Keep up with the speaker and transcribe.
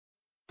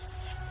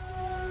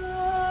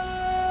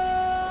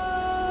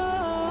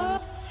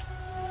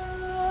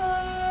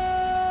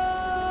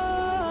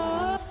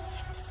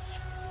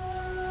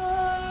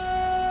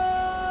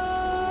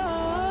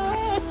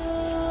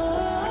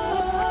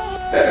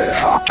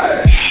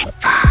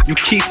You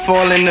keep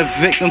falling the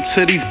victim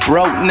to these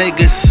broke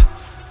niggas.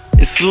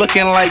 It's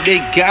looking like they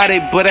got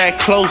it, but at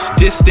close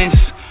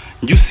distance.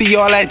 You see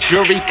all that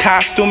jewelry,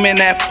 costume, and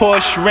that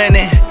Porsche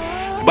rented.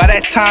 By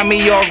that time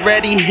he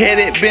already hit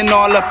it, been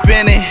all up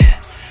in it.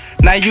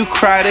 Now you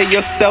cry to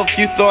yourself,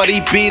 you thought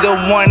he'd be the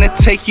one to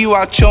take you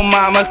out your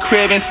mama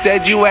crib.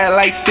 Instead you at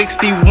like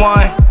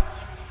 61.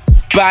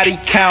 Body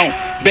count,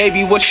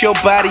 baby, what's your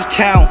body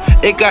count?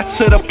 It got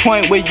to the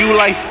point where you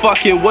like,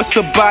 fuck it, what's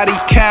a body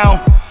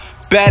count?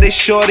 Baddest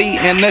shorty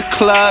in the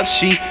club,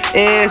 she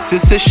is.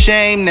 It's a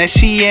shame that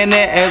she in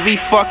it every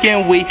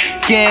fucking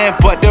weekend.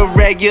 But the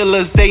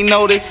regulars, they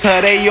notice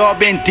her, they all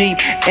been deep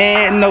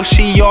and know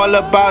she all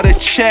about a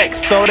check.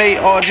 So they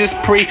all just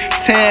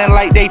pretend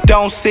like they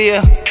don't see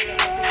her.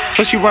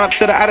 So she run up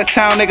to the out of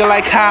town nigga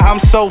like, hi, I'm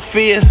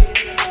Sophia.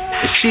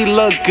 And she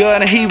look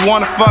good and he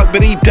wanna fuck,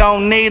 but he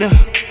don't need her.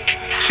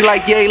 She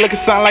like, yeah, he looking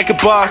something like a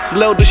boss.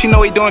 Little does she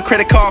know he doing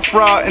credit card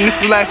fraud. And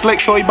this is last lick,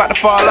 so he about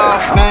to fall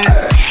off,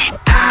 man.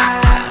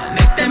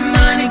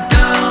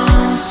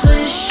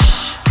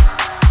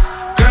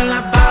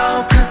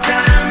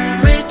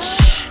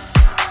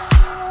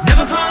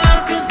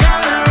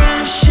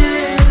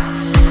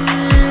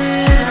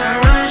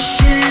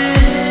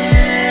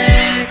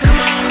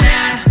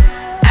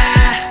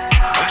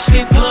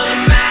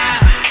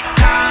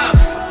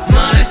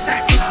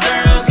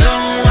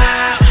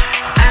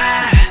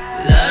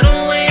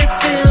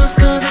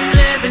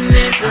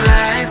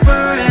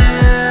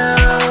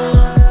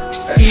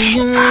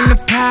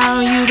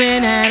 You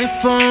been at it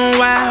for a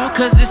while,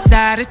 cause this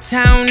side of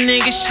town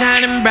nigga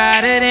shining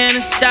brighter than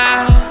a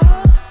star.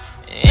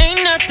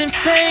 Ain't nothing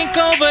fake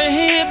over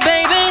here,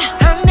 baby.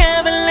 I'll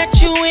never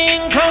let you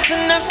in close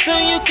enough so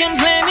you can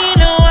play me,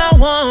 no I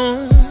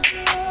won't.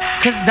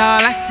 Cause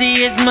all I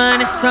see is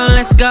money, so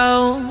let's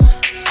go.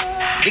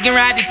 We can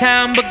ride to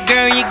town, but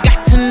girl, you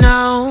got to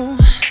know,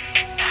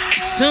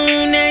 as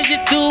soon as you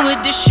through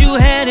with this, you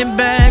headed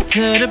back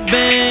to the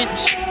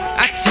bench.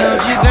 I told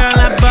you, girl,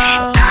 I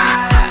bought